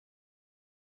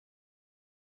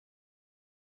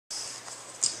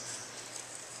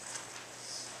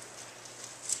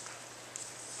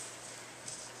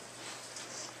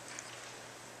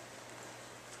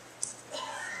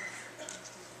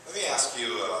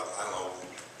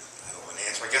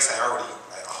guess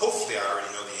hopefully I already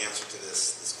know the answer to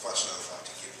this question I'm about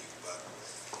to give you, but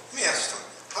let me ask you something.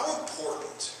 How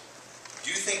important do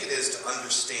you think it is to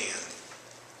understand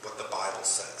what the Bible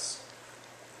says?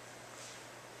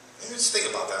 Maybe just think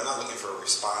about that. I'm not looking for a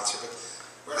response here,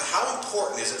 but how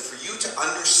important is it for you to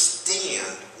understand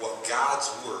what God's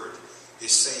Word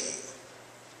is saying?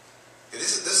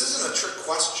 This isn't a trick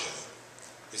question.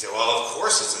 You say, well, of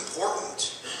course it's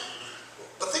important.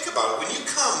 But think about it. When you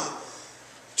come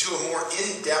to a more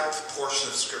in-depth portion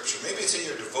of Scripture, maybe it's in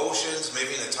your devotions,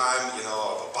 maybe in a time,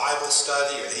 of a Bible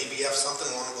study or an ABF, something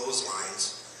along those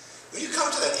lines. When you come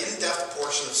to that in-depth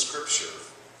portion of Scripture,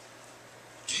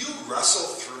 do you wrestle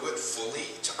through it fully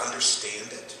to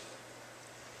understand it?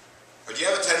 Or do you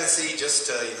have a tendency just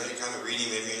to, you're kind of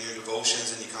reading maybe in your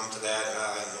devotions and you come to that, and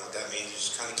I don't know what that means, you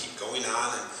just kind of keep going on,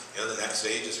 and the next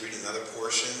day just read another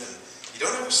portion, and you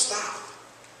don't ever stop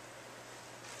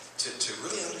to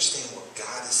really understand what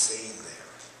God is saying there.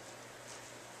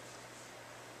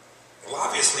 Well,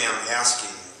 obviously I'm asking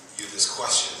you this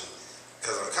question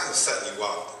because I'm kind of setting you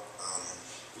up.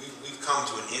 We've come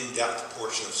to an in-depth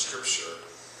portion of Scripture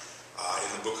in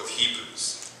the book of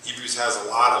Hebrews. Hebrews has a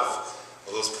lot of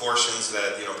those portions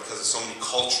that, because of so many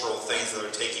cultural things that are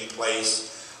taking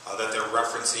place, that they're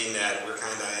referencing, that we're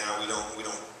kind of, we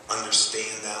don't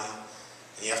understand them.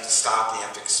 And you have to stop and you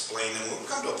have to explain them. We've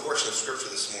come to a portion of Scripture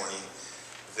this morning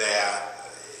that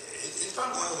it's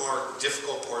probably one of the more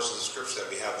difficult portions of Scripture that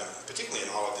we have, particularly in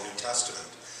all of the New Testament.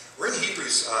 We're in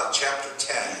Hebrews chapter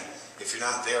 10, if you're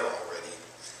not there already.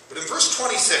 But in verse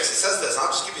 26, it says this.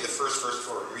 I'll just give you the first verse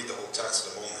before we read the whole text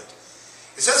in a moment.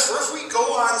 It says, "For if we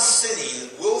go on sinning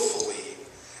willfully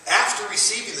after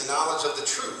receiving the knowledge of the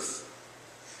truth,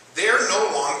 there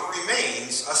no longer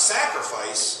remains a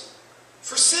sacrifice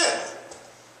for sin."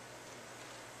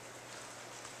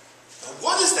 Now,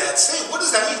 what is that saying? What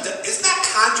does that mean? Isn't that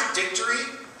contradictory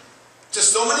to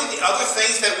so many of the other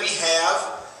things that we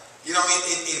have,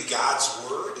 in God's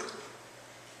Word?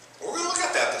 Well, we're going to look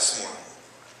at that this morning.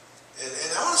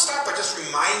 And I want to start by just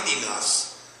reminding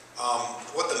us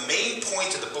what the main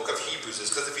point of the book of Hebrews is.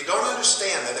 Because if you don't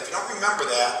understand that, if you don't remember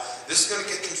that, this is going to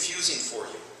get confusing for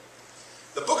you.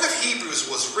 The book of Hebrews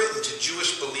was written to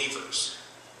Jewish believers.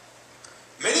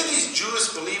 Many of these Jewish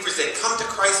believers, they come to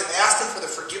Christ and ask Him for the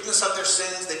forgiveness of their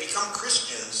sins. They become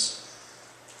Christians.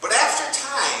 But after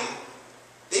time,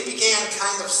 they began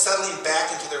kind of settling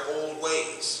back into their old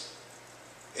ways.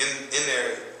 In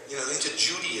their, into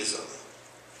Judaism.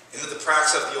 Into the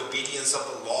practice of the obedience of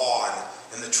the law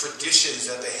and the traditions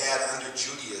that they had under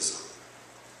Judaism.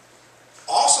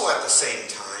 Also at the same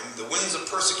time, the winds of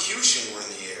persecution were in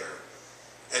the air,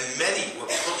 and many were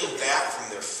pulling back from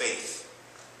their faith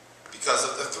because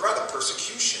of the threat of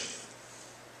persecution.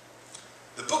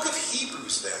 The book of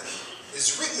Hebrews, then,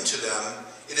 is written to them.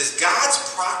 It is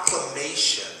God's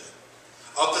proclamation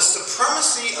of the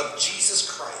supremacy of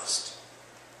Jesus Christ.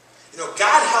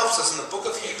 God helps us in the book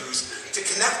of Hebrews to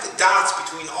connect the dots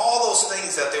between all those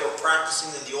things that they were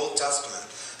practicing in the Old Testament.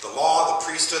 The law, the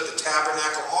priesthood, the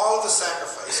tabernacle, all of the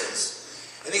sacrifices.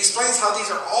 And He explains how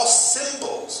these are all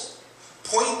symbols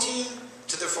pointing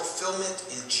to their fulfillment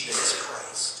in Jesus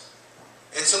Christ.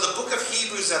 And so the book of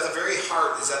Hebrews at the very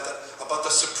heart is about the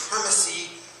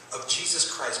supremacy of Jesus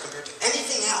Christ compared to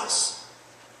anything else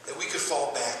that we could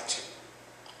fall back to.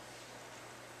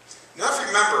 Now, if you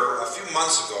remember, a few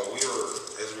months ago,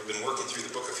 as we've been working through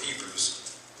the book of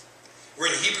Hebrews, we're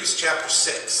in Hebrews chapter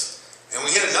 6, and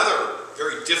we hit another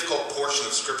very difficult portion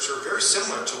of Scripture, very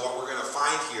similar to what we're going to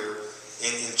find here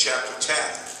in chapter 10.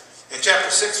 In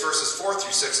chapter 6, verses 4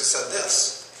 through 6, it said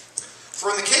this: "For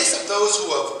in the case of those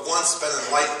who have once been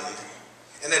enlightened,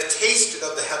 and have tasted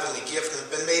of the heavenly gift, and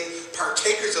have been made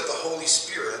partakers of the Holy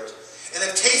Spirit, and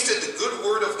have tasted the good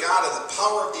word of God and the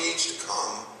power of the age to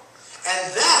come,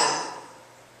 and then,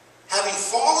 having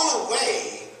fallen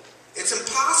away, it's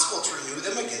impossible to renew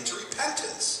them again to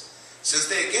repentance, since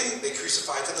they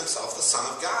crucified to themselves the Son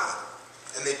of God,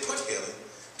 and they put Him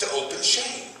to open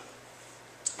shame."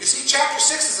 You see, chapter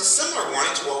 6 is a similar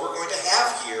warning to what we're going to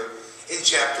have here in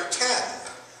chapter 10.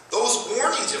 Those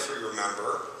warnings, if we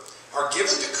remember, are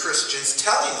given to Christians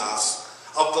telling us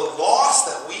of the loss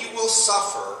that we will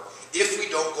suffer if we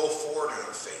don't go forward in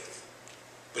our faith.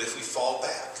 But if we fall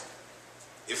back,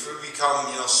 if we become,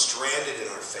 stranded in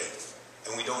our faith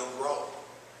and we don't grow.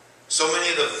 So many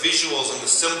of the visuals and the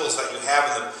symbols that you have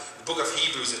in the book of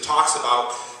Hebrews, it talks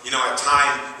about, a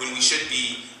time when we should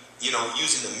be,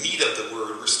 using the meat of the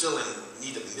word, we're still in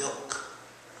need of milk.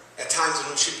 At times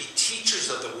when we should be teachers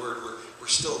of the word, we're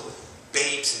still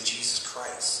babes in Jesus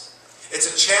Christ.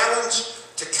 It's a challenge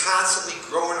to constantly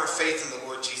grow in our faith in the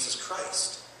Lord Jesus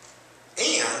Christ.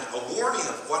 And and a warning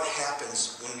of what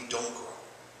happens when we don't grow.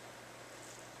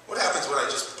 What happens when I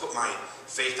just put my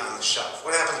faith on the shelf?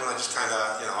 What happens when I just kind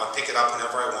of, I pick it up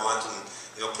whenever I want and,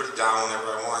 put it down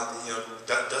whenever I want?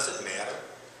 Does it matter?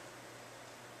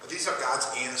 But these are God's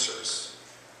answers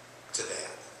to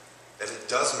that. That it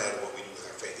does matter what we do with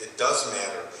our faith. It does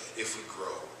matter if we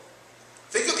grow.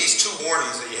 Think of these two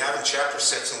warnings that you have in chapter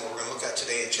 6 and what we're going to look at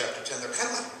today in chapter 10. They're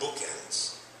kind of like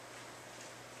bookends.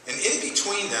 And in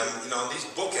between them, these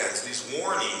bookends, these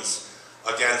warnings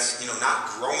against, not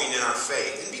growing in our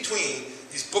faith, in between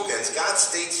these bookends, God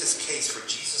states his case for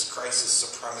Jesus Christ's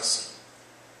supremacy.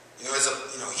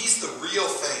 He's the real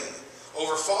thing.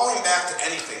 Over falling back to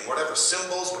anything, whatever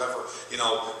symbols, whatever,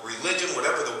 religion,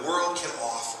 whatever the world can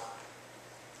offer.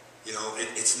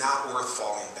 It's not worth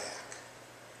falling back.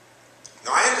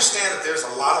 Now, I understand that there's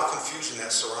a lot of confusion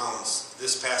that surrounds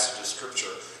this passage of Scripture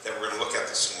that we're going to look at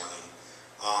this morning.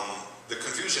 The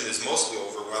confusion is mostly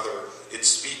over whether it's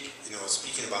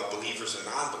speaking about believers or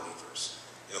non-believers.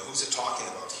 Who's it talking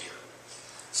about here?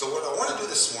 So what I want to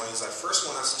do this morning is I first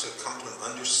want us to come to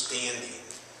an understanding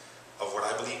of what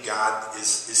I believe God is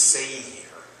saying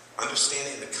here.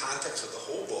 Understanding the context of the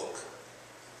whole book.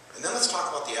 And then let's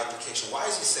talk about the application. Why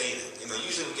is he saying it?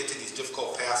 Usually we get to these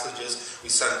difficult passages. We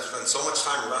spend so much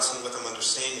time wrestling with them,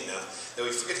 understanding them, that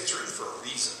we forget it's written for a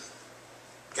reason.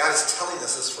 God is telling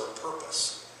us this for a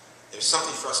purpose. There's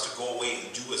something for us to go away and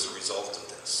do as a result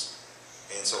of this.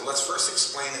 And so let's first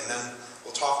explain it, and then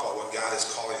we'll talk about what God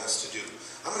is calling us to do.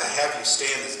 I'm going to have you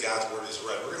stand as God's word is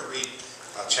read. We're going to read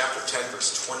chapter 10,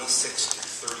 verse 26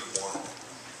 through 31.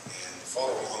 And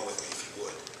follow along with me if you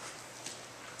would.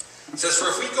 It says, "For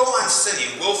if we go on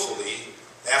sinning willfully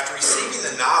after receiving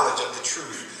the knowledge of the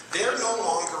truth, there no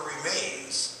longer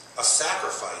remains a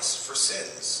sacrifice for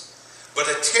sins, but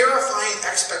a terrifying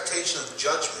expectation of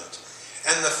judgment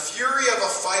and the fury of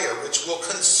a fire which will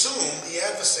consume the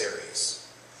adversaries.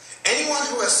 Anyone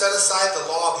who has set aside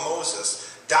the law of Moses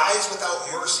dies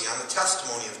without mercy on the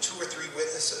testimony of 2 or 3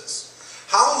 witnesses.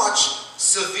 How much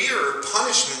severer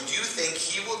punishment do you think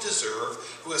he will deserve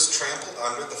who has trampled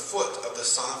under the foot of the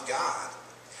Son of God,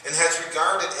 and has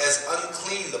regarded as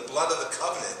unclean the blood of the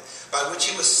covenant by which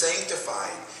he was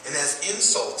sanctified, and has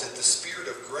insulted the Spirit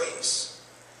of grace?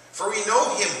 For we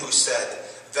know him who said,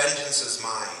 'Vengeance is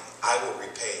mine, I will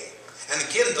repay.' And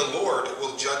again, the Lord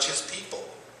will judge his people.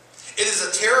 It is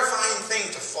a terrifying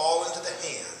thing to fall into the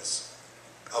hands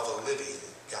of a living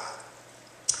God."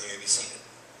 You may be seated.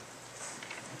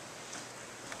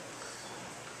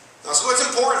 Now, so it's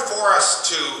important for us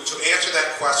to answer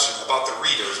that question about the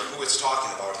readers, or who it's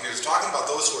talking about here. It's talking about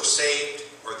those who are saved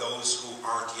or those who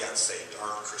aren't yet saved,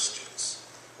 aren't Christians.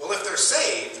 Well, if they're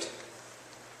saved,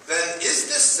 then is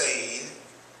this saying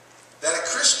that a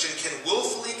Christian can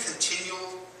willfully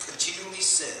continually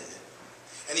sin,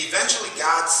 and eventually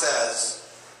God says,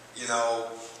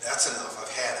 that's enough, I've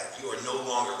had it. You are no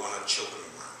longer one of the children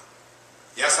of mine.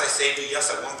 Yes, I saved you. Yes,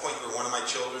 at one point you were one of my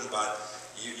children, but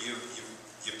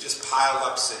you've just piled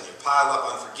up sin. You piled up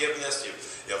unforgiveness.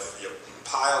 You've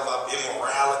piled up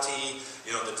immorality.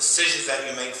 The decisions that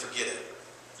you make, forget it.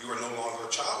 You are no longer a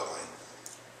child of mine.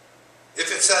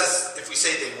 If we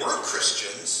say they weren't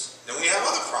Christians, then we have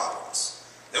other problems.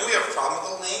 Then we have a problem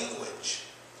with the language,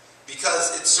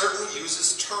 because it certainly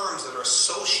uses terms that are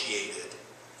associated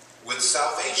with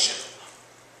salvation.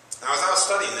 Now, as I was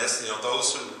studying this,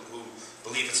 those who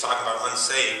believe it's talking about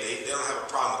unsaved, they don't have a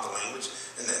problem with the language.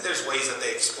 And then there's ways that they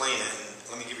explain it. And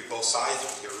let me give you both sides of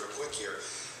it here real quick here.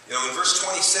 In verse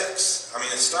 26,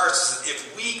 it starts,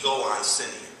 "If we go on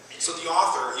sinning." So the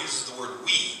author uses the word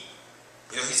we.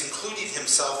 He's including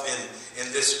himself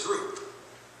in this group.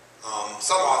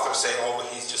 Some authors say,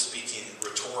 he's just speaking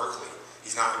rhetorically.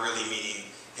 He's not really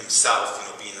meaning himself,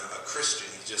 being a Christian.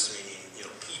 He's just meaning,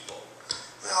 people.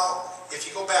 Well, if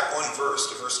you go back one verse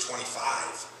to verse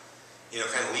 25,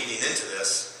 kind of leading into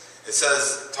this,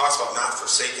 it talks about not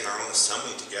forsaking our own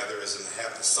assembling together as in the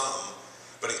habit of some,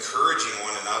 but encouraging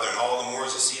one another, and all the more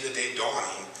as you see the day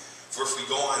dawning. For if we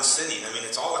go on sinning,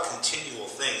 it's all a continual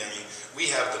thing. We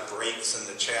have the breaks and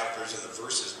the chapters and the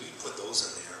verses. We put those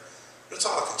in there. But it's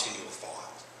all a continual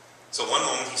thought. So one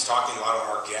moment he's talking about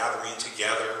our gathering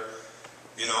together,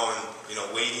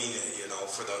 and waiting,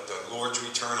 for the Lord's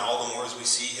return, all the more as we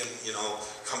see him,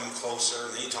 coming closer.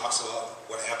 And then he talks about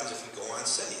what happens if we go on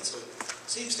sinning. So it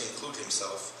seems to include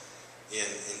himself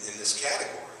in this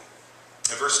category.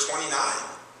 In verse 29,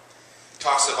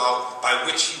 talks about by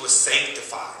which he was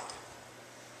sanctified.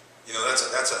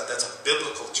 That's a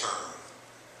biblical term.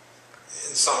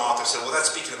 And some authors say, well, that's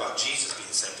speaking about Jesus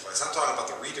being sanctified. It's not talking about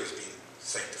the readers being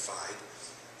sanctified.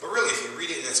 But really, if you read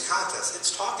it in its context,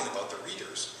 it's talking about the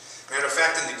readers. Matter of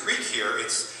fact, in the Greek here,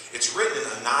 it's written in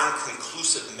a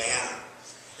non-conclusive manner.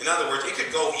 In other words, it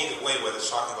could go either way, whether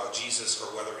it's talking about Jesus or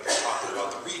whether it's talking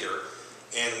about the reader.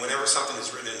 And whenever something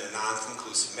is written in a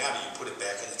non-conclusive manner, you put it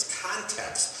back in its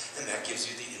context, and that gives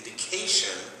you the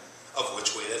indication of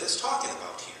which way that it's talking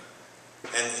about here.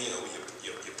 And,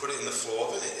 you put it in the flow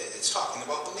of it, it's talking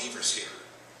about believers here.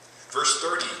 Verse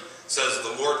 30 says,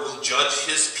 the Lord will judge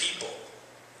his people.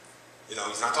 He's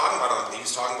not talking about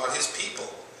unbelievers, he's talking about his people.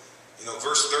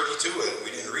 Verse 32, we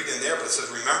didn't read in there, but it says,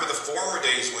 remember the former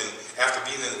days when, after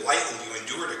being enlightened, you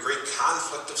endured a great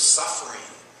conflict of suffering.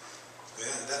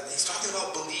 He's talking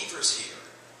about believers here.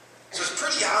 So it's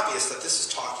pretty obvious that this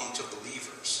is talking to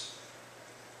believers.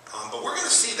 But we're going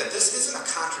to see that this isn't a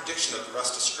contradiction of the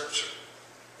rest of Scripture.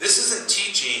 This isn't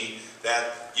teaching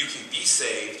that you can be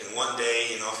saved and one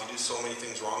day, if you do so many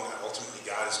things wrong, that ultimately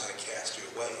God is going to cast you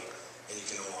away and you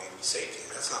can no longer be saved.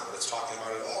 That's not what it's talking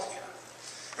about at all here.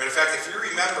 Matter of fact, if you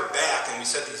remember back, and we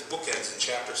said these bookends in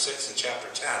chapter 6 and chapter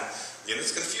 10,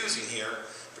 it's confusing here,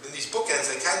 but in these bookends,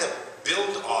 they kind of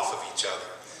build off of each other.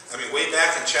 Way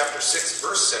back in chapter 6,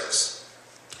 verse 6,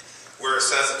 where it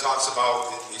talks about,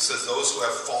 he says, those who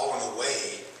have fallen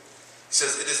away, he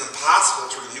says, it is impossible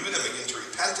to renew them again to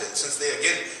repentance, since they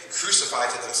again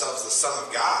crucified to themselves the Son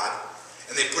of God,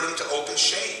 and they put him to open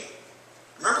shame.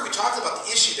 Remember, we talked about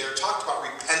the issue there, talked about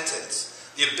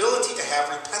repentance, the ability to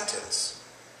have repentance.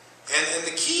 And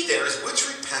the key there is which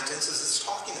repentance is this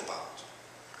talking about?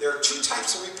 There are two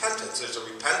types of repentance. There's a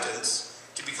repentance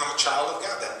to become a child of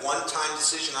God, that one-time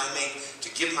decision I make to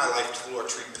give my life to the Lord,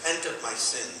 to repent of my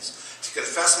sins, to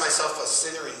confess myself a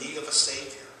sinner in need of a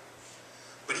Savior.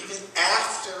 But even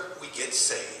after we get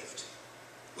saved,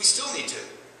 we still need to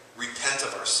repent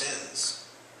of our sins.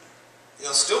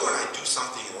 Still when I do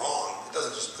something wrong, it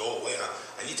doesn't just go away.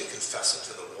 I need to confess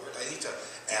it to the Lord. I need to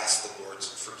ask the Lord's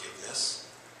forgiveness.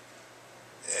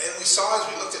 And we saw as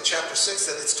we looked at chapter 6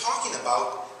 that it's talking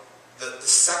about the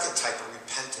second type of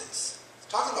repentance. It's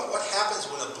talking about what happens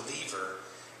when a believer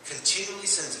continually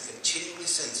sins and continually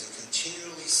sins and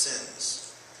continually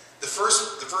sins. The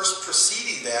verse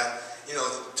preceding that,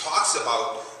 talks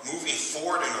about moving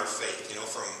forward in our faith,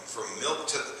 from milk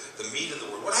to the meat of the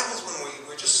word. What happens when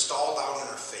we're just stalled out in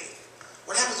our faith?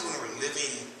 What happens when we're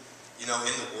living, in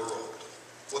the world?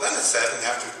 Well, then it says, and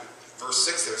after verse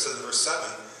 6 there, it says in verse 7,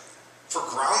 for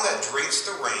ground that drinks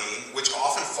the rain, which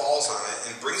often falls on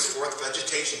it, and brings forth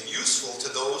vegetation useful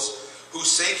to those whose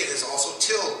sake it is also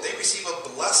tilled, they receive a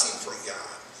blessing from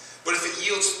God. But if it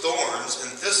yields thorns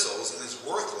and thistles and is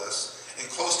worthless and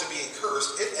close to being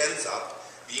cursed, it ends up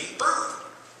being burned.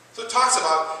 So it talks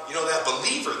about, that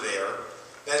believer there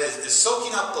that is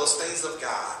soaking up those things of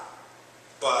God.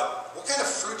 But what kind of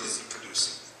fruit is he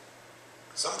producing?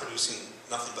 Some producing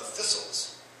nothing but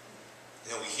thistles.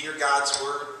 We hear God's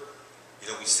word.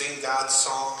 We sing God's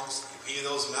songs. We hear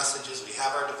those messages. We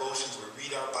have our devotions. We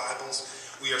read our Bibles.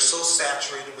 We are so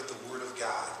saturated with the Word of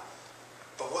God.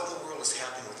 But what in the world is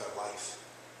happening with our life?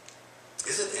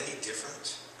 Is it any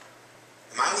different?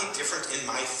 Am I any different in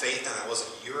my faith than I was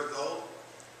a year ago?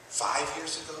 5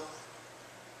 years ago?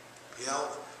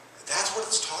 That's what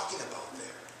it's talking about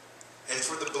there. And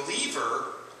for the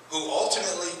believer who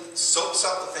ultimately soaks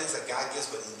up the things that God gives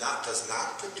but does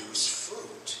not produce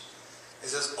fruit, it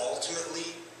says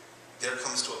ultimately there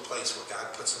comes to a place where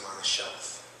God puts them on a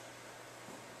shelf.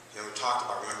 We talked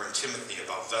about, remember in Timothy,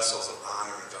 about vessels of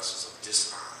honor and vessels of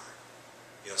dishonor.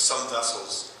 Some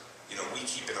vessels, we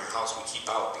keep in our house, we keep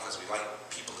out because we like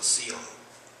people to see them.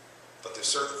 But there's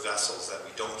certain vessels that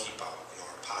we don't keep out,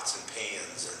 our pots and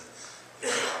pans and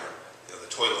the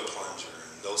toilet plunger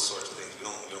and those sorts of things. We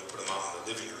don't put them out in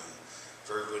the living room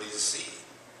for everybody to see.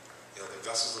 They're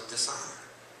vessels of dishonor.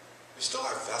 They still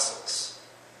are vessels,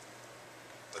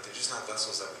 but they're just not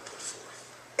vessels that we put forth.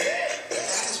 And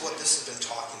that is what this has been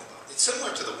talking about. It's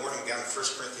similar to the warning we got in 1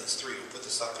 Corinthians 3. We'll put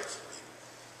this up here for you.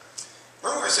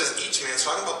 Remember where it says each man, it's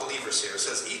talking about believers here, it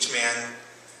says each man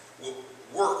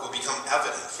work will become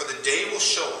evident, for the day will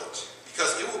show it,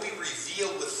 because it will be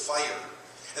revealed with fire.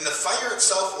 And the fire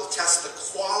itself will test the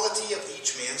quality of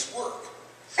each man's work.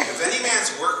 If any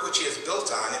man's work which he has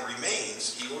built on, it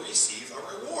remains, he will receive a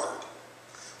reward.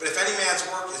 But if any man's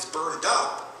work is burned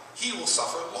up, he will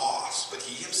suffer loss, but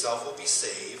he himself will be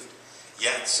saved,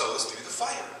 yet so is through the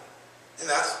fire. And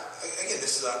that's, again,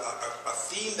 this is a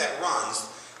theme that runs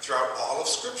throughout all of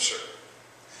Scripture.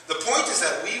 The point is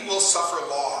that we will suffer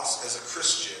loss as a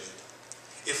Christian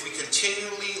if we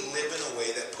continually live in a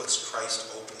way that puts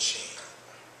Christ to open shame.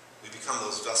 We become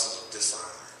those vessels of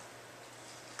dishonor.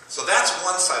 So that's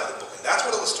one side of the book, and that's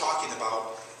what it was talking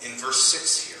about in verse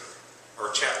 6 here,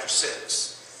 or chapter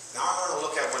 6. Now I want to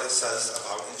look at what it it says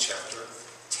about in chapter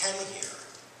 10 here.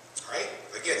 All right?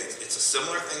 Again, it's a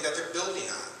similar thing that they're building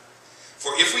on.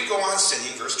 For if we go on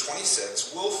sinning, verse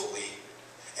 26, willfully,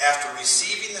 after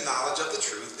receiving the knowledge of the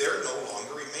truth, there no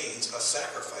longer remains a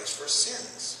sacrifice for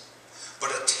sins,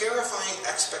 but a terrifying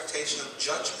expectation of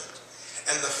judgment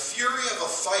and the fury of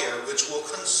a fire which will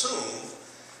consume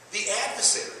the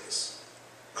adversaries.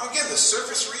 Now again, the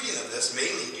surface reading of this may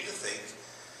lead you to think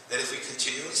that if we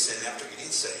continually sin after getting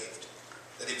saved,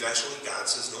 that eventually God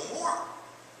says no more.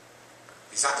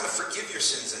 He's not going to forgive your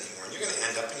sins anymore, and you're going to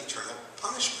end up in eternal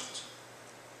punishment.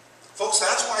 Folks,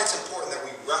 that's why it's important that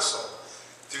we wrestle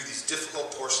through these difficult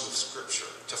portions of Scripture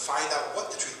to find out what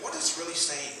the truth, what it's really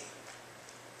saying.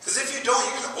 Because if you don't,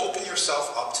 you're going to open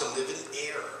yourself up to live in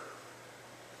error.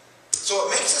 So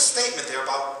it makes a statement there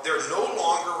about there no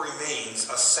longer remains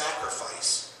a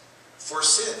sacrifice for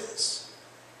sins.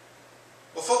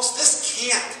 Well, folks, this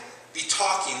can't be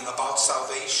talking about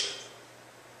salvation.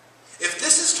 If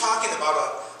this is talking about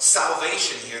a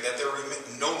salvation here, that there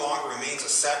no longer remains a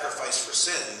sacrifice for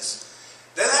sins,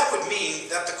 then that would mean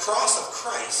that the cross of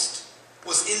Christ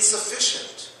was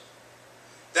insufficient.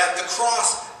 That the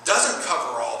cross doesn't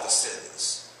cover all the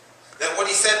sins. That what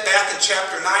he said back in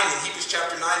chapter 9, in Hebrews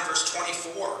chapter 9, verse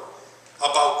 24,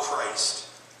 about Christ.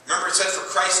 Remember it said, for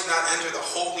Christ did not enter the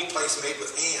holy place made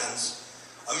with hands,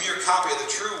 a mere copy of the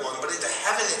true one, but into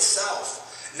heaven itself,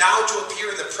 now to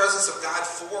appear in the presence of God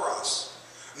for us.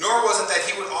 Nor was it that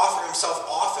he would offer himself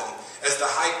often, as the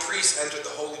high priest entered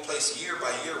the holy place year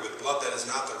by year with blood that is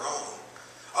not their own.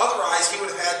 Otherwise, he would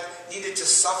have needed to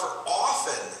suffer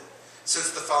often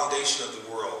since the foundation of the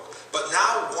world. But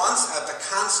now, once at the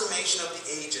consummation of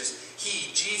the ages, he,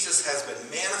 Jesus, has been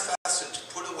manifested to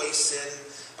put away sin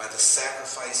by the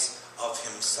sacrifice of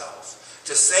himself.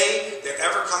 To say there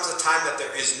ever comes a time that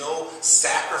there is no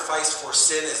sacrifice for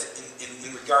sin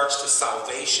in regards to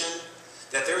salvation,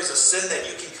 that there is a sin that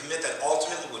you can commit that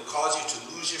ultimately would cause you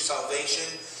to lose your salvation,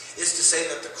 is to say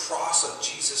that the cross of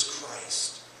Jesus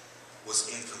Christ was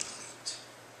incomplete.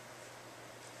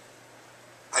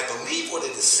 I believe what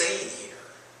it is saying here,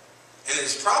 and it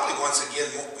is probably once again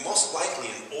most likely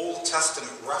an Old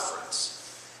Testament reference.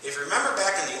 If you remember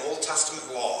back in the Old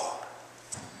Testament law,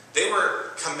 they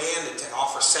were commanded to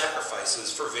offer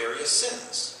sacrifices for various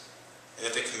sins. And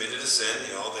if they committed a sin,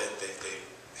 they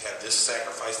had this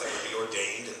sacrifice that would be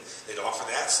ordained, and they'd offer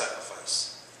that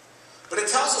sacrifice. But it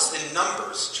tells us in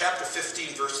Numbers, chapter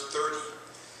 15, verse 30,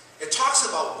 it talks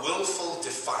about willful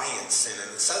defiant sin,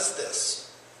 and it says this,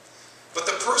 but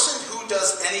the person who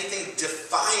does anything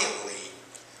defiantly,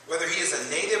 whether he is a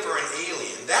native or an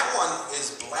alien, that one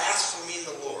is blaspheming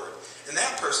the Lord, and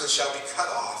that person shall be cut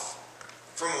off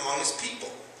from among his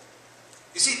people.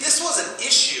 You see, this was an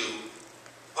issue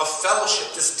of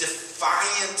fellowship, this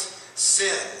defiant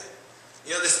sin.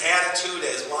 This attitude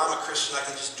as, well, I'm a Christian, I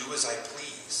can just do as I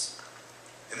please.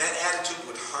 And that attitude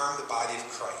would harm the body of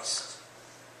Christ.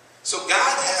 So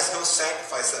God has no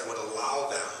sacrifice that would allow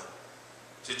them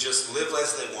to just live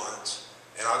as they want,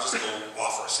 and I'll just go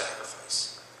offer a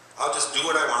sacrifice. I'll just do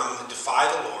what I want. I'm going to defy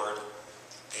the Lord,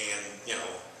 and,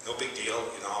 no big deal.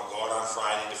 I'll go out on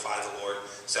Friday, defy the Lord.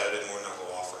 Saturday morning, I'll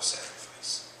go offer a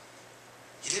sacrifice.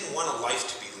 He didn't want a life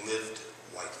to be lived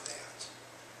like that.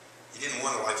 He didn't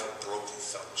want a life of broken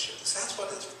fellowship. So that's what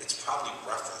it's probably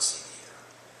referencing here.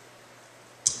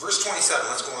 Verse 27,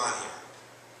 let's go on here.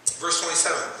 Verse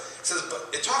 27, it says,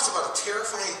 but it talks about a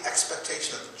terrifying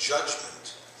expectation of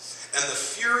judgment and the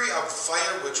fury of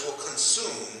fire which will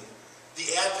consume the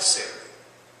adversary.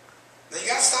 Now you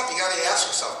got to stop, you got to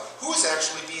ask yourself, who is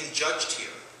actually being judged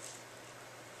here?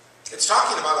 It's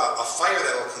talking about a fire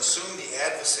that will consume the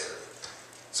adversary.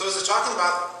 So is it talking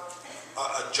about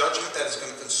a judgment that is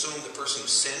going to consume the person who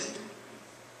sinned,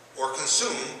 or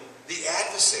consume the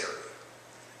adversary?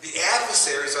 The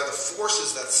adversaries are the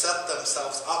forces that set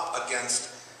themselves up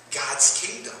against God's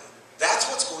kingdom. That's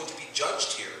what's going to be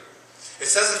judged here. It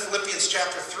says in Philippians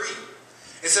chapter 3,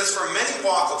 it says, for many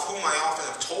walk, of whom I often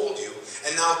have told you,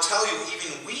 and now tell you,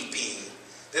 even weeping,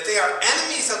 that they are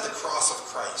enemies of the cross of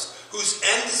Christ, whose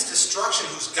end is destruction,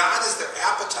 whose God is their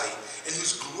appetite, and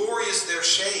whose glory is their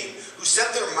shame, who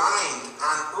set their mind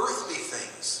on earthly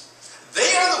things.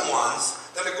 They are the ones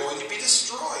that are going to be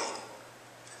destroyed.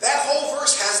 That whole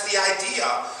verse has the idea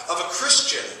of a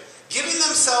Christian giving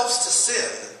themselves to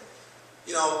sin.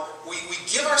 We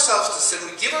give ourselves to sin,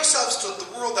 we give ourselves to the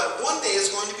world that one day is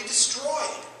going to be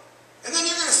destroyed. And then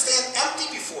you're going to stand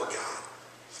empty before God.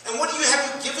 And what have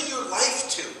you given your life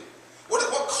to? What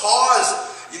cause,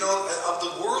 of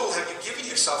the world have you given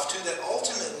yourself to that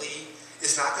ultimately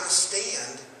is not going to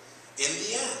stand in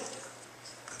the end?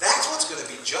 That's what's going to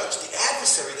be judged. The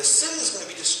adversary, the sin is going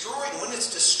to be destroyed. And when it's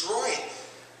destroyed,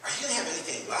 are you going to have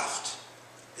anything left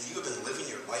that you have been living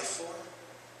your life for?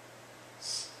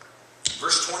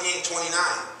 Verse 28 and 29.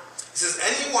 It says,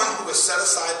 anyone who has set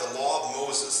aside the law of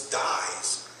Moses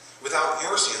dies without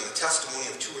mercy on the testimony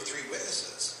of 2 or 3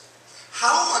 witnesses.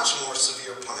 How much more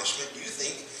severe punishment do you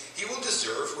think he will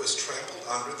deserve who has trampled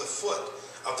under the foot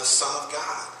of the Son of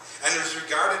God and is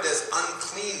regarded as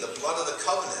unclean the blood of the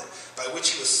covenant by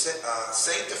which he was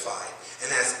sanctified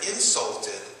and has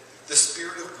insulted the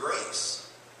Spirit of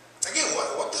grace? Again,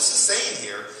 what this is saying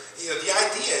here, the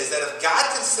idea is that if God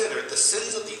considered the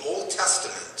sins of the Old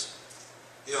Testament,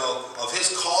 of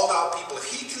his called out people, if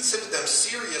he considered them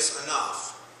serious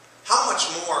enough, how much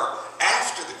more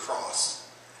after the cross,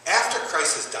 after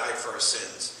Christ has died for our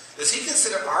sins, does he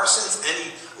consider our sins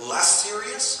any less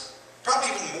serious?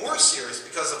 Probably even more serious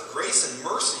because of grace and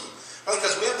mercy. Probably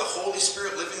because we have the Holy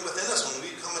Spirit living within us when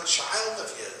we become a child of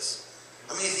his.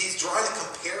 I mean, he's drawing a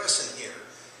comparison here.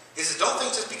 He says, don't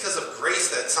think just because of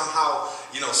grace that somehow,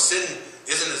 sin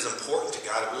isn't as important to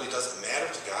God. It really doesn't matter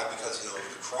to God because, of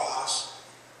the cross.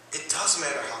 It does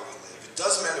matter how we live. It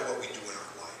does matter what we do in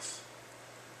our life.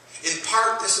 In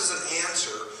part, this is an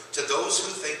answer to those who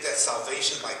think that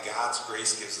salvation by God's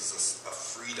grace gives us a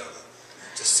freedom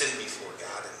to sin before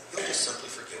God, and he'll just simply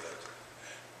forgive it.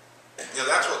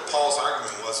 That's what Paul's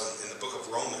argument was in the book of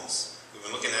Romans. We've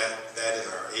been looking at that in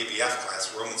our ABF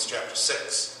class, Romans chapter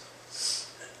 6.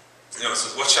 It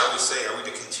says, what shall we say? Are we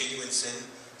to continue in sin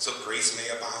so grace may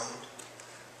abound?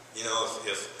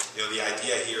 If the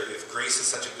idea here, if grace is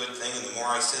such a good thing, and the more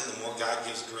I sin, the more God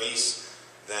gives grace,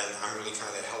 then I'm really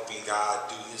kind of helping God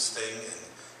do his thing,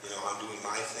 and I'm doing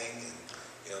my thing, and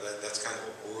that's kind of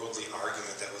a worldly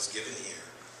argument that was given here.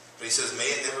 But he says, may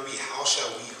it never be, how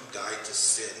shall we who died to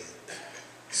sin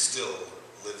still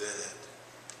live in it?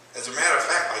 As a matter of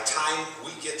fact, by the time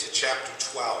we get to chapter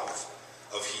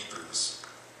 12 of Hebrews,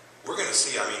 we're going to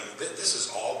see, this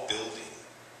is all building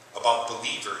about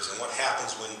believers and what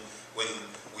happens when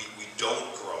we don't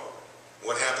grow.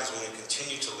 What happens when we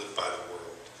continue to live by the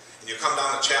word. And you come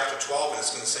down to chapter 12, and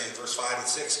it's going to say in verse 5 and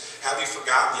 6, have you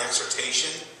forgotten the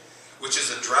exhortation which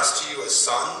is addressed to you as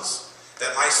sons,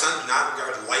 that my son do not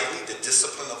regard lightly the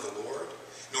discipline of the Lord,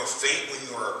 nor faint when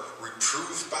you are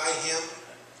reproved by him?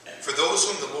 For those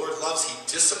whom the Lord loves, he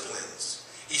disciplines.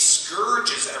 He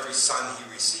scourges every son he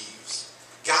receives.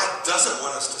 God doesn't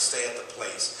want us to stay at the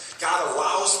place. God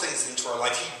allows things into our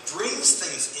life. He brings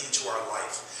things into our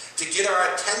life to get our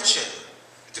attention,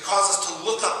 to cause us to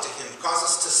look up to him, to cause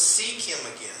us to seek him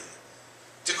again,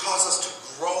 to cause us to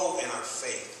grow in our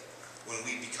faith when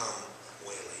we become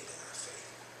waylaid in our faith.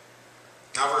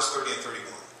 Now verse 30 and 31.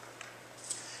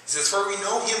 He says, for we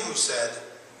know him who said,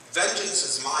 vengeance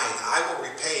is mine, I will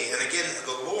repay, and again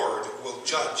the Lord will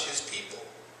judge his people.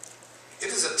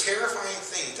 It is a terrifying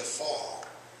thing to fall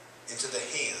into the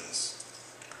hands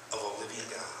of a living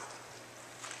God.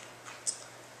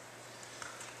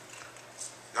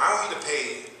 Now I want you to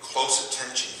pay close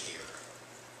attention here,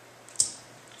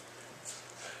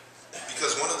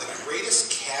 because one of the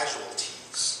greatest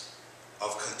casualties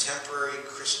of contemporary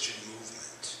Christian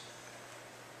movement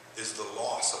is the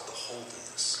loss of the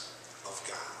holiness of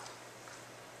God.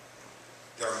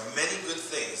 There are many good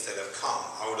things that have come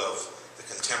out of the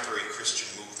contemporary Christian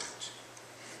movement.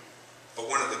 But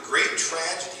one of the great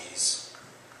tragedies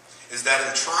is that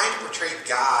in trying to portray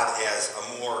God as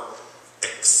a more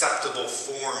acceptable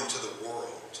form to the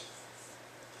world,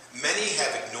 many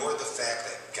have ignored the fact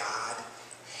that God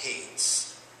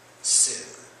hates sin.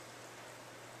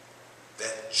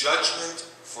 That judgment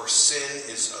for sin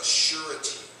is a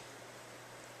surety,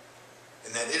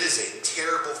 and that it is a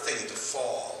terrible thing to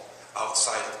fall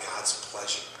outside of God's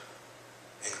pleasure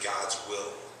and God's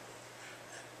will.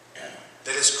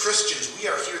 That as Christians, we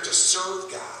are here to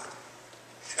serve God.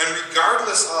 And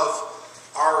regardless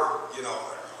of our,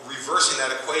 reversing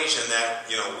that equation that,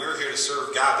 we're here to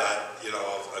serve God, that,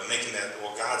 of making that,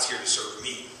 well, God's here to serve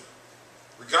me.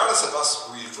 Regardless of us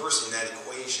reversing that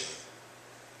equation,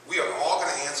 we are all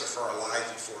going to answer for our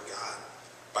lives before God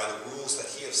by the rules that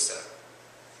he has set,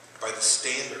 by the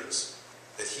standards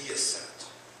that he has set.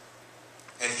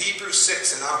 And Hebrews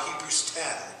 6 and now Hebrews 10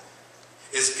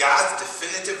 is God's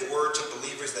definitive word to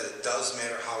believers that it does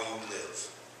matter how you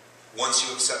live once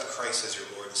you accept Christ as your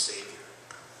Lord and Savior.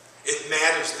 It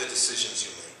matters the decisions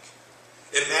you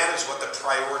make. It matters what the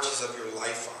priorities of your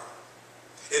life are.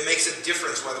 It makes a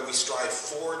difference whether we strive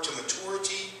forward to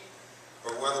maturity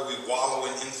or whether we wallow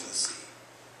in infancy.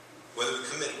 Whether we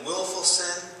commit willful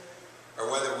sin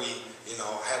or whether we,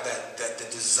 have the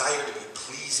desire to be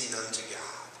pleasing unto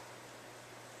God.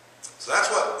 So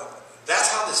that's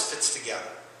how this fits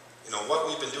together. You know, what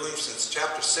we've been doing since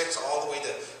chapter 6 all the way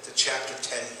to chapter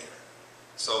 10 here.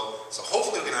 So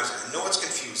hopefully we can understand. I know it's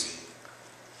confusing.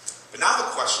 But now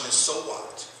the question is, so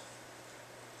what?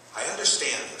 I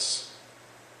understand this.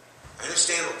 I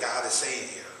understand what God is saying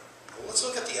here. Well, let's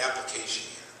look at the application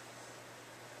here.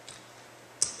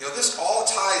 You know, this all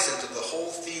ties into the whole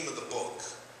theme of the book.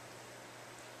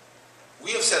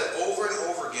 We have said over and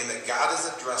over again that God is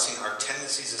addressing our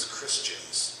tendencies as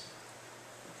Christians.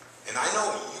 And I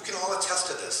know you can all attest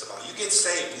to this. About you get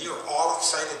saved and you're all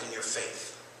excited in your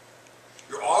faith.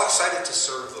 You're all excited to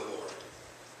serve the Lord.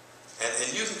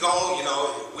 And you can go, you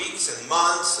know, weeks and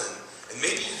months and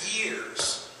maybe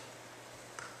years.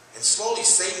 And slowly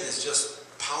Satan is just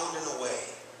pounding away.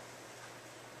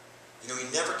 You know, he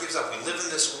never gives up. We live in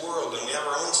this world and we have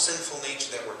our own sinful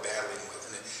nature that we're battling with.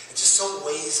 And it just so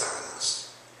weighs on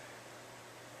us.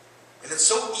 And it's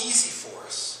so easy for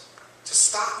us to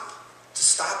stop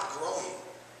growing,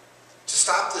 to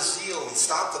stop the zeal and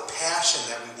stop the passion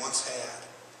that we once had.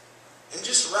 And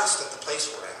just rest at the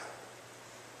place we're at.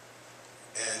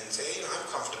 And say, you know, I'm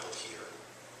comfortable here.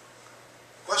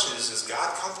 The question is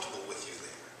God comfortable with you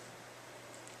there?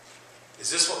 Is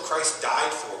this what Christ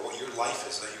died for, what your life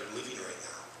is that you're living right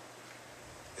now?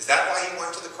 Is that why he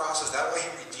went to the cross? Is that why he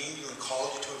redeemed you and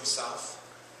called you to himself?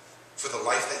 For the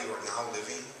life that you are now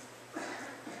living?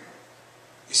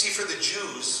 You see, for the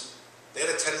Jews, they had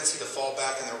a tendency to fall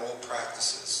back in their old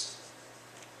practices.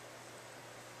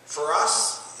 For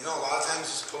us, you know, a lot of times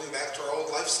it's pulling back to our old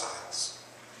lifestyles.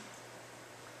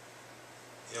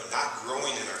 You know, not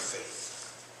growing in our faith.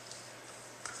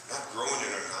 Not growing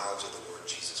in our knowledge of the Lord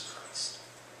Jesus Christ.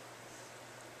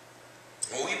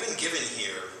 Well, we've been given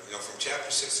here, you know, from chapter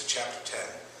 6 to chapter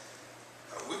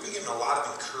 10, we've been given a lot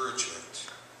of encouragement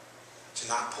to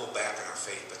not pull back in our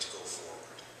faith, but to go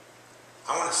forward.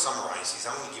 I want to summarize these.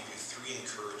 I want to give you 3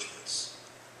 encouragements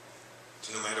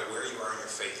to, no matter where you are in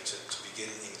your faith, to begin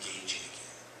engaging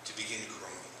again, to begin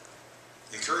growing.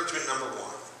 Encouragement number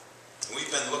 1.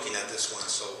 We've been looking at this one,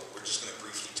 so we're just going to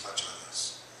briefly touch on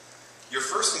this. Your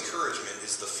first encouragement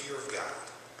is the fear of God.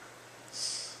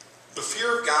 The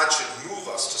fear of God should move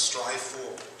us to strive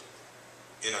forward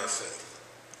in our faith.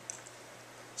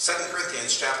 2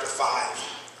 Corinthians chapter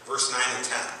 5, verse 9 and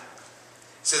 10.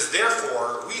 It says,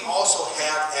 therefore, we also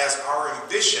have as our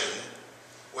ambition,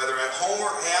 whether at home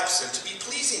or absent, to be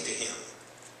pleasing to him.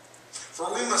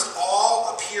 For we must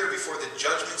all appear before the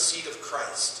judgment seat of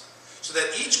Christ, so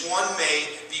that each one may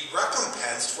be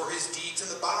recompensed for his deeds in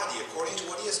the body, according to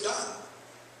what he has done,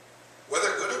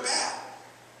 whether good or bad.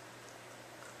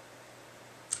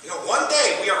 You know, one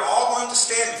day we are all going to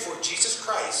stand before Jesus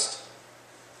Christ,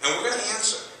 and we're going to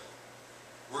answer.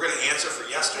 We're going to answer for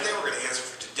yesterday, we're going to answer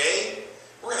for today,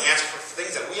 we're going to answer for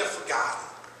things that we have forgotten.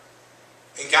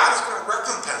 And God is going to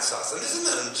recompense us. And this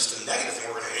isn't just a negative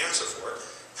thing we're going to answer for it.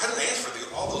 God will answer for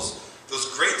all those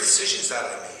great decisions that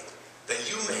I made, that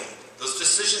you made. Those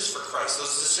decisions for Christ,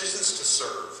 those decisions to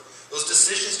serve, those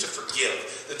decisions to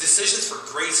forgive, the decisions for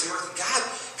grace and mercy. God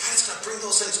is going to bring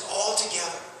those things all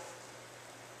together.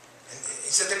 And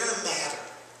he said they're going to matter.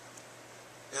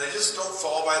 And they just don't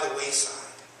fall by the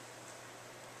wayside.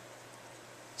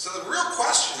 So the real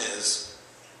question is,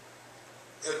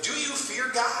 you know, do you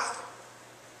fear God?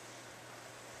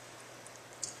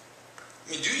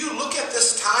 I mean, do you look at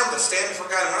this time to stand before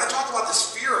God? And when I talk about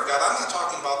this fear of God, I'm not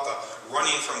talking about the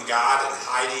running from God and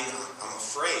hiding, I'm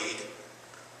afraid.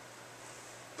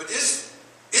 But is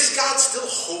God still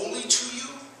holy to you?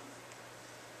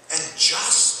 And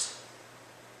just?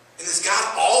 And is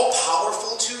God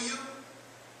all-powerful to you?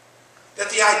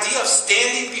 That the idea of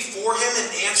standing before him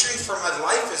and answering for my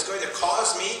life is going to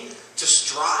cause me to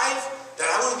strive? That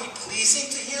I want to be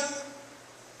pleasing to him?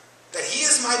 That he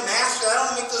is my master, that I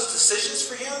want to make those decisions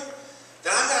for him?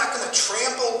 That I'm not going to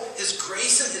trample his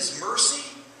grace and his mercy?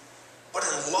 But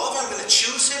in love, I'm going to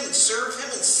choose him and serve him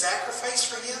and sacrifice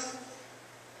for him?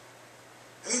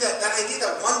 I mean, that idea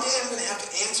that one day I'm going to have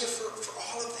to answer for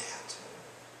all of that.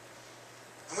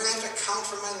 I'm going to have to account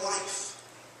for my life.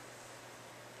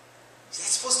 See,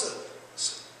 that's supposed to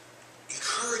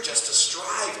encourage us to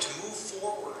strive to move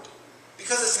forward.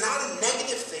 Because it's not a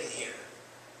negative thing here.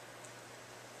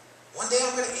 One day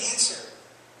I'm going to answer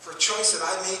for a choice that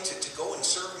I made to go and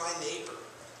serve my neighbor.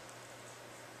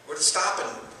 Or to stop and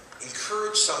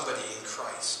encourage somebody in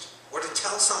Christ. Or to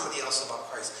tell somebody else about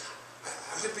Christ.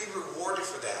 I'm going to be rewarded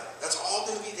for that. That's all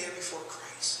going to be there before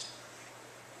Christ.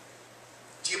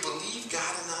 Do you believe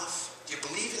God enough? Do you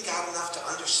believe in God enough to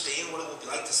understand what it will be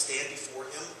like to stand before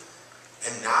him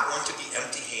and not want to be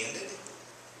empty-handed?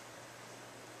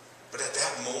 But at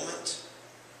that moment,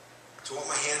 to Do I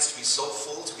want my hands to be so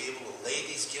full to be able to lay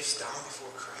these gifts down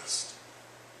before Christ?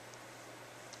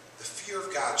 The fear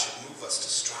of God should move us to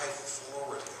strive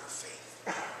forward in our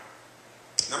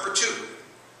faith. Number 2,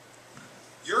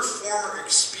 your former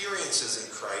experiences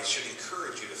in Christ should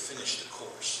encourage you to finish the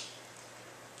course.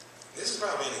 This is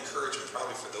probably an encouragement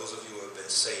probably for those of you who have been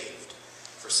saved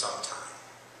for some time.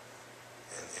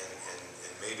 And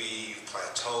maybe you've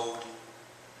plateaued.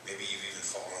 Maybe you've even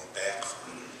fallen back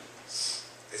from it.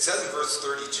 It says in verse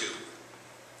 32, it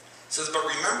says, "But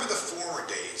remember the former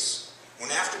days,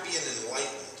 when after being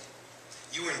enlightened,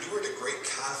 you endured a great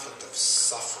conflict of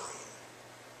suffering."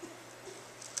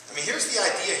 I mean, here's the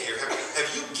idea here.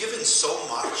 Have you given so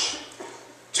much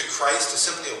to Christ to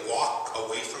simply walk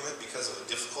away from it because of a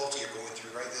difficulty you're going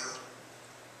through right now?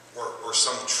 Or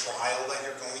some trial that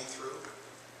you're going through?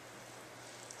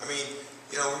 I mean,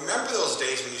 remember those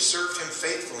days when you served him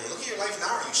faithfully. Look at your life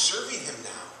now. Are you serving him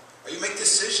now? Are you making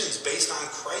decisions based on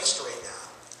Christ right now?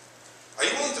 Are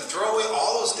you willing to throw away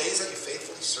all those days that you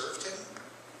faithfully served him?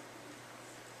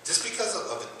 Just because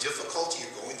of a difficulty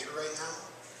you're going through right now?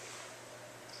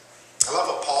 I love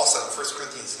what Paul said in 1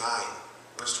 Corinthians 9,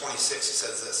 verse 26. He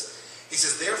says this. He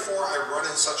says, "Therefore I run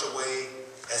in such a way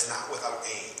as not without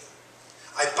aim.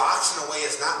 I box in a way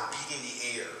as not beating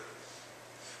the air.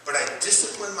 But I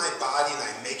discipline my body and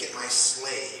I make it my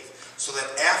slave, so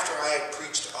that after I have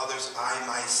preached to others, I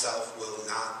myself will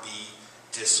not be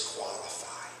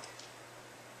disqualified."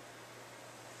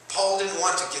 Paul didn't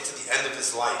want to get to the end of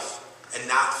his life and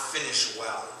not finish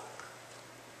well.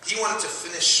 He wanted to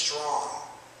finish strong.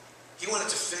 He wanted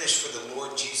to finish for the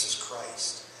Lord Jesus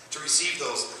Christ, to receive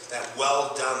that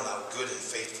 "well done, thou good and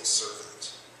faithful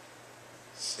servant."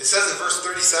 It says in verse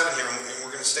 37 here, and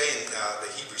we're going to stay in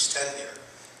the Hebrews 10 here.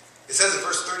 It says in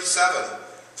verse 37,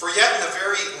 "For yet in a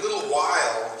very little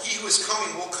while he who is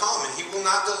coming will come, and he will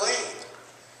not delay.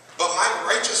 But my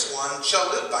righteous one shall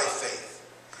live by faith.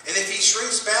 And if he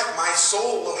shrinks back, my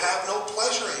soul will have no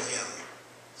pleasure in him."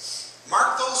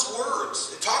 Mark those words.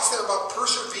 It talks there about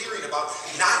persevering, about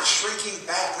not shrinking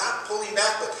back, not pulling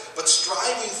back, but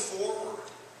striving forward.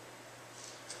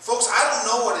 Folks, I don't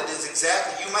know what it is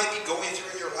exactly you might be going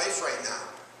through in your life right now.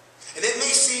 And it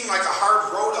may seem like a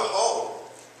hard row to hoe.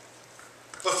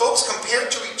 But folks,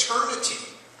 compared to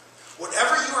eternity,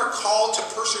 whatever you are called to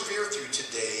persevere through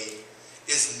today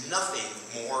is nothing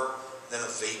more than a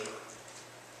vapor.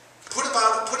 Put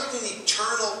it in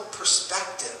eternal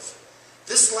perspective.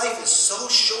 This life is so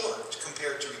short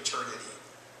compared to eternity.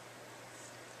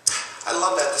 I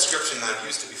love that description, I've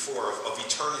used it before, of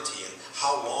eternity and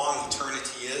how long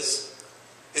eternity is.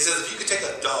 It says if you could take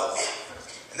a dove,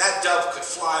 and that dove could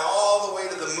fly all the way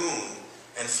to the moon,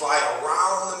 and fly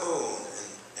around the moon,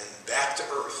 and back to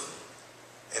Earth,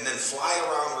 and then fly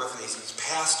around Earth, and he's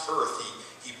past Earth,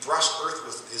 he brushed Earth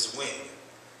with his wing,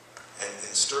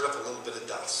 and stirred up a little bit of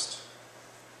dust.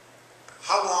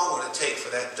 How long would it take for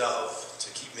that dove to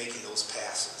keep making those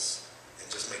passes and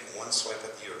just make one swipe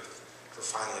at the earth for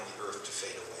finally the earth to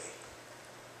fade away?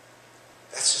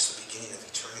 That's just the beginning of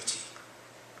eternity.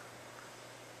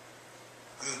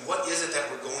 I mean, what is it that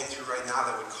we're going through right now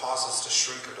that would cause us to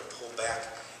shrink or to pull back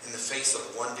in the face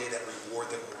of one day that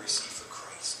reward that we'll receive for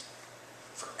Christ?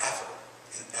 Forever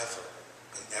and ever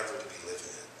and ever to be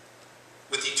living in.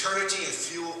 With eternity in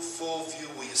full view,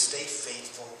 will you stay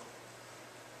faithful?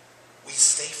 We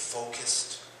stay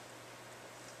focused,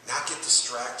 not get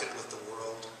distracted with the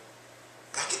world,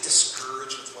 not get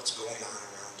discouraged with what's going on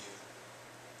around you.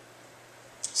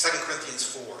 2 Corinthians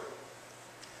 4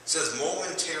 says,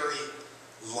 "Momentary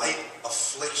light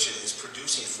affliction is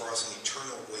producing for us an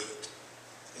eternal weight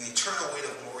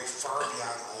of glory far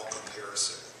beyond all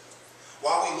comparison.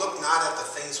 While we look not at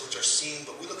the things which are seen,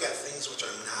 but we look at things which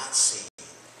are not seen.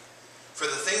 For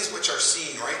the things which are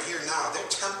seen right here now, they're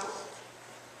temporal.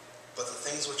 But the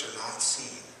things which are not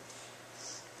seen,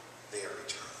 they are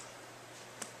eternal."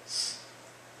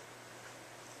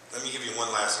 Let me give you one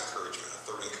last encouragement, a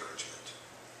third encouragement.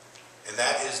 And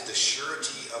that is the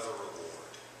surety of a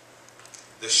reward.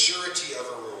 The surety of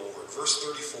a reward. Verse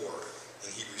 34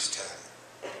 in Hebrews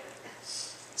 10.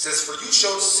 It says, "For you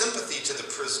showed sympathy to the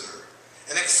prisoner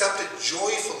and accepted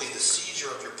joyfully the seizure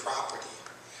of your property,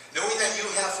 knowing that you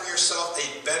have for yourself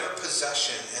a better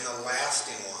possession and a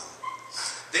lasting one.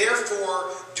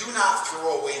 Therefore, do not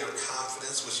throw away your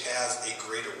confidence, which has a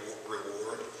greater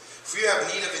reward. For you have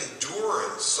need of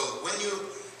endurance, so that when you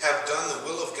have done the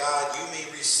will of God, you may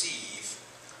receive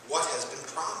what has been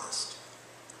promised.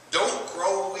 Don't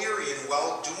grow weary in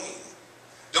well-doing.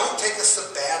 Don't take a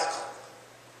sabbatical.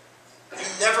 You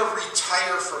never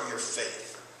retire from your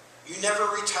faith. You never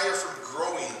retire from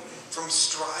growing, from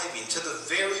striving to the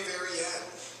very, very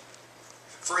end.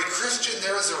 For a Christian,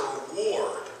 there is a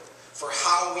reward for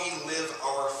how we live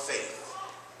our faith.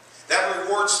 That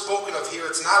reward spoken of here,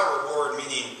 it's not a reward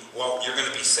meaning, well, you're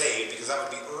going to be saved, because that would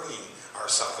be earning our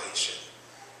salvation.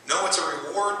 No, it's a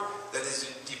reward that is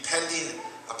depending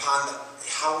upon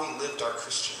how we lived our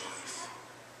Christian life.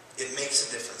 It makes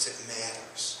a difference. It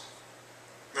matters.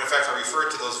 Matter of fact, I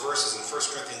referred to those verses in 1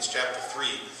 Corinthians chapter 3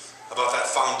 about that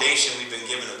foundation we've been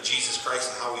given of Jesus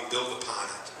Christ and how we build upon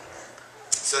it.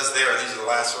 It says there, and these are the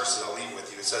last verses I'll leave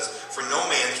with you, it says, "For no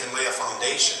man can lay a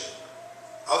foundation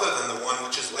other than the one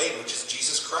which is laid, which is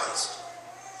Jesus Christ.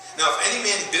 Now, if any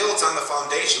man builds on the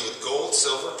foundation with gold,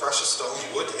 silver, precious stones,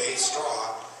 wood, hay,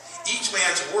 straw, each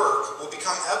man's work will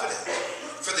become evident.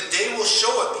 For the day will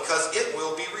show it, because it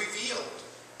will be revealed.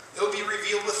 It will be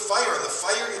revealed with fire, and the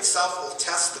fire itself will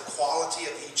test the quality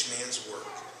of each man's work.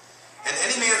 And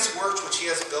any man's work which he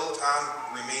has built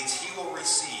on remains, he will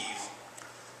receive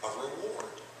a reward."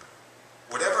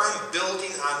 Whatever I'm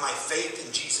building on my faith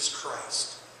in Jesus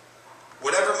Christ,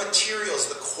 whatever materials,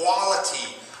 the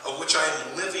quality of which I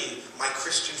am living my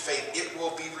Christian faith, it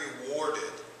will be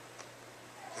rewarded.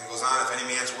 And it goes on, "If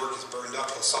any man's work is burned up,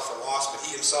 he'll suffer loss, but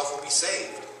he himself will be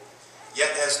saved,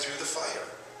 yet as through the fire."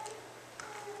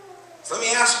 So let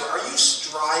me ask you, are you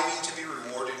striving to be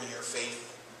rewarded in your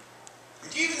faith?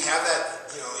 Do you even have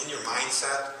that, in your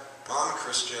mindset? Well, I'm a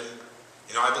Christian.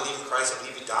 I believe in Christ. I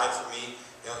believe he died for me.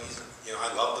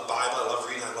 I love the Bible. I love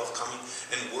reading. I love coming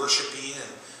and worshiping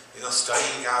and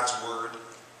studying God's Word.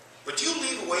 But do you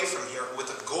leave away from here with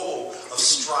a goal of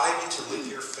striving to live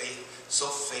your faith so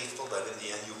faithful that in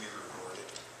the end you'll be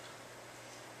rewarded?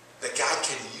 That God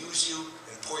can use you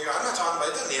and pour you out. I'm not talking about,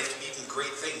 it doesn't have to be even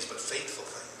great things, but faithful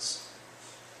things.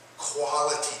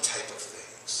 Quality type of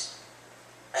things.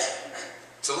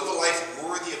 To live a life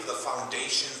worthy of the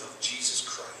foundation of Jesus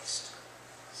Christ.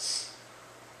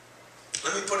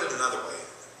 Let me put it another way,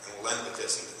 and we'll end with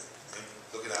this and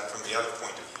look at that from the other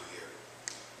point of view here.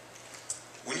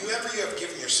 Whenever you have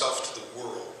given yourself to the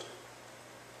world,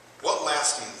 what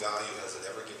lasting value has it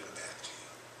ever given back to you?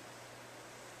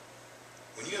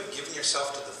 When you have given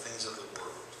yourself to the things of the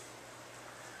world,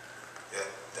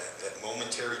 that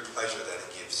momentary pleasure that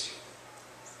it gives you,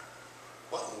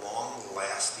 what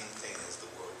long-lasting thing has the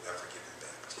world ever given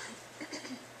back to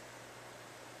you?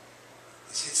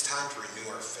 You see, it's time to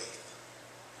renew our faith.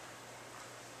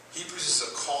 Hebrews is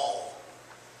a call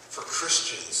for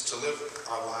Christians to live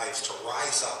our lives, to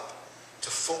rise up, to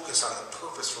focus on the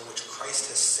purpose for which Christ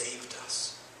has saved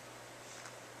us.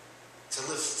 To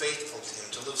live faithful to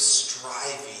him, to live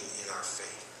striving in our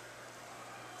faith.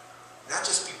 Not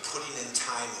just be putting in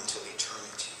time until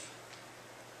eternity,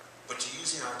 but to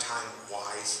using our time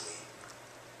wisely,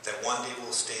 that one day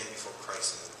we'll stand before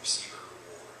Christ and we'll receive a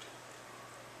reward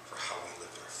for how we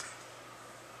lived our faith.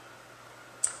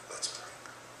 Let's pray.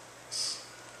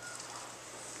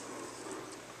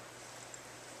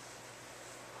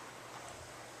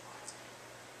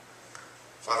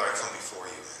 Father, I come before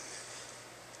you.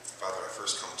 Father, I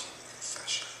first come to you in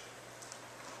confession.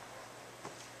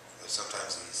 There's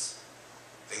sometimes these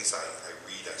things I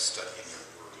read, I study in your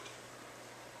word.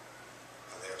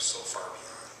 They are so far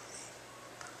beyond me.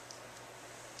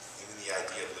 Even the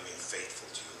idea of living faithful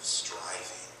to you, of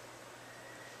striving.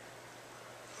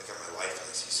 Look at my life and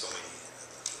I see so many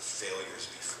failures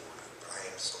before you, but I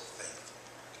am so thankful,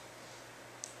 Lord,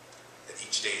 that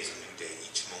each day is a new day,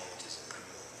 each moment is a new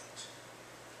moment.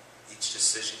 Each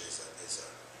decision is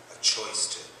a choice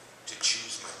to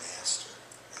choose my master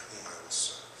and whom I will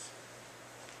serve.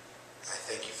 And I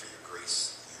thank you for your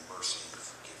grace, your mercy, and your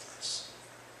forgiveness.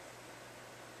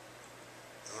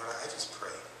 And Lord, I just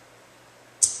pray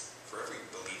for every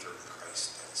believer in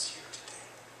Christ that is here today.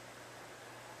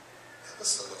 Help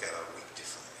us to look at our week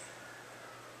differently.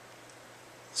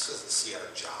 Help us to see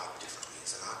our job differently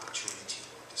as an opportunity,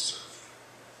 Lord, to serve you.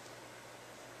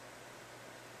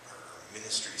 Our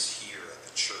ministries here at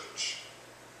the church,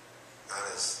 not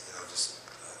as, just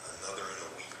another in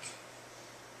a week.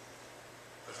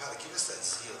 But Father, give us that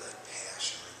zeal, that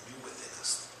passion, renew within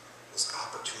us those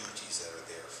opportunities that are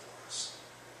there for us.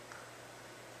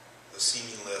 Those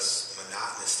seamless,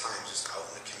 monotonous times just out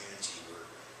in the community where,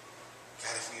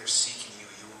 God, if we are seeking you,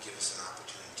 you will give us an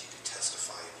opportunity to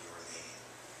testify of your name.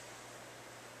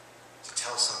 To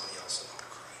tell somebody else about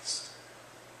Christ.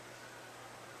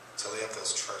 To lay up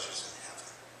those treasures in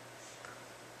heaven.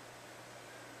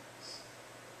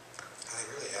 And I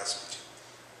really ask you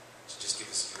to just give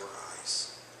us your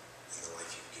eyes in the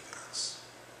life you've given us.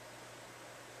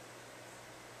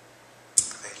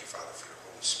 Thank you, Father, for your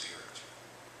Holy Spirit,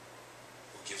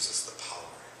 who gives us the power,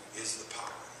 who is the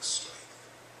power and the strength.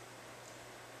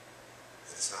 And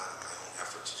it's not in my own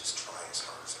effort to just try as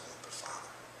hard as I want, but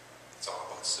Father, it's all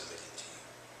about submitting to you.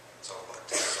 It's all about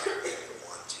desiring and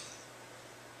wanting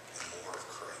and more of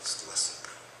Christ, less of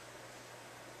me.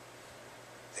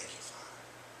 Thank you, Father,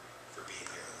 for being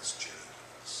here on this journey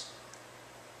with us.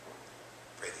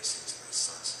 Pray these things in my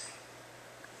Son's name.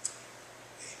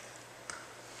 Amen.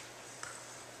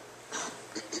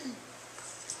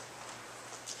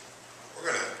 We're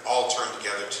going to all turn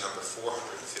together to number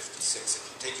 456. If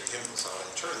you take your hymnals out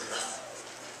and turn there.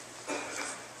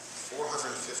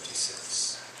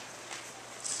 456.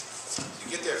 If you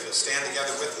get there, if you'll stand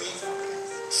together with me.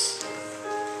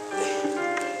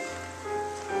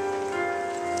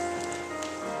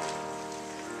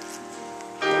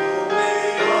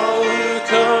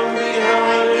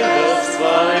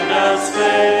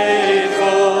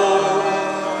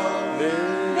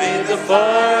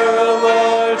 Fire of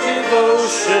our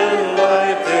devotion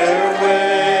light their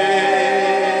way.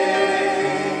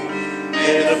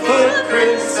 May the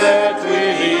footprints that we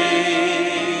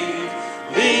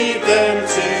lead them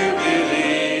to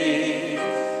believe,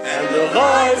 and the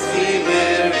lives we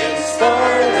live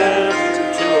inspire them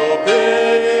to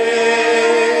obey.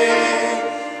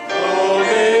 Oh,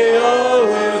 may all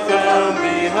who come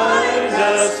behind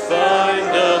us find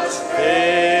us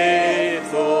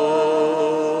faithful.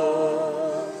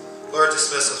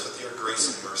 Dismiss us with your grace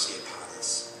and mercy upon us.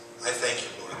 I thank you,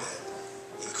 Lord, that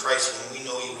in Christ, when we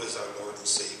know you as our Lord and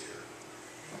Savior,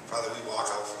 Father, we walk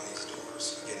out from these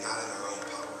doors, again, not in our own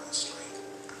power and strength.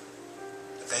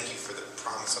 I thank you for the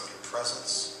promise of your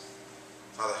presence.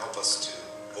 Father, help us to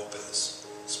open the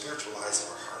spiritual eyes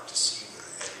of our heart to see